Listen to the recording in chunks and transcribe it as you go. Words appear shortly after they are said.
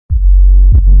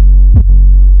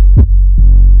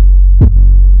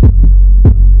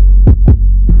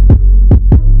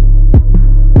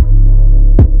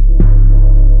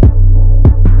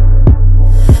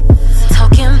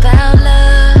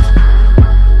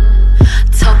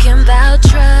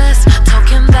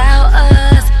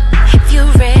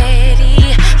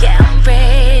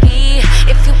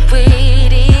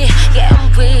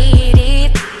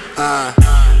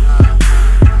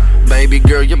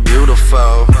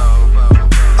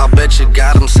shit,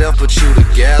 God himself put you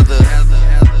together.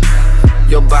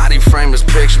 Your body frame is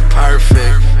picture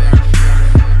perfect.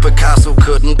 Picasso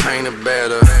couldn't paint it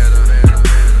better.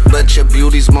 But your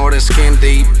beauty's more than skin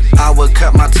deep. I would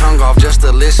cut my tongue off just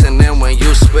to listen in when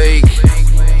you speak.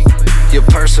 Your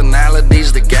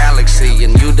personality's the galaxy,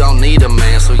 and you don't need a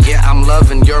man. So yeah, I'm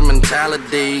loving your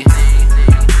mentality.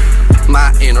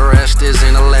 My interest is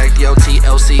intellect, your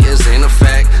TLC is in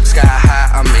effect. Sky high,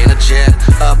 I'm in a jet.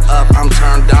 Up, I'm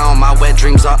turned on, my wet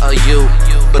dreams are of you.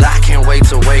 But I can't wait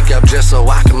to wake up just so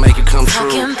I can make it come true.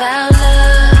 Talking about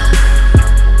love,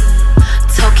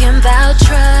 talking about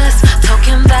trust,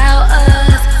 talking about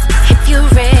us. If you're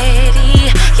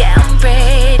ready, yeah, I'm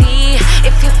ready.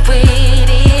 If you're with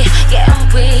it, yeah,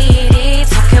 I'm with it.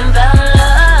 Talking about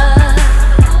love,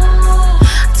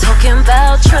 talking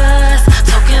about trust,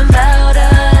 talking about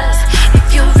us.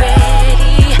 If you're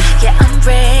ready, yeah, I'm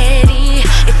ready.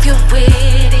 If you're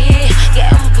with it, yeah,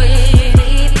 I'm with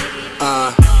it.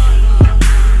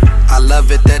 I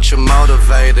love it that you're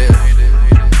motivated.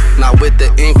 Not with the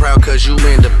in crowd cause you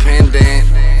independent.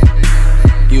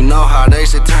 You know how they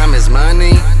say time is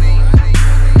money.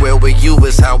 Well, with you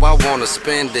is how I wanna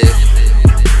spend it.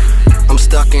 I'm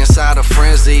stuck inside a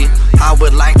frenzy. I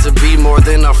would like to be more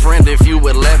than a friend if you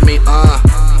would let me,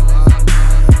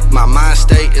 My mind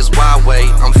state is wide way.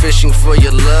 I'm fishing for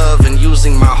your love and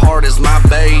using my heart as my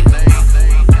bait.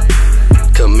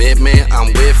 Commitment,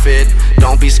 I'm with it.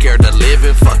 Don't be scared to live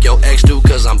it. Fuck your ex dude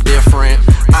cause I'm different.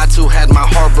 I too had my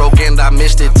heart broke and I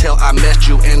missed it till I met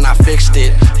you and I fixed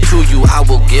it. To you I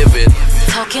will give it.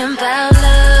 Talking about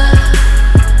love,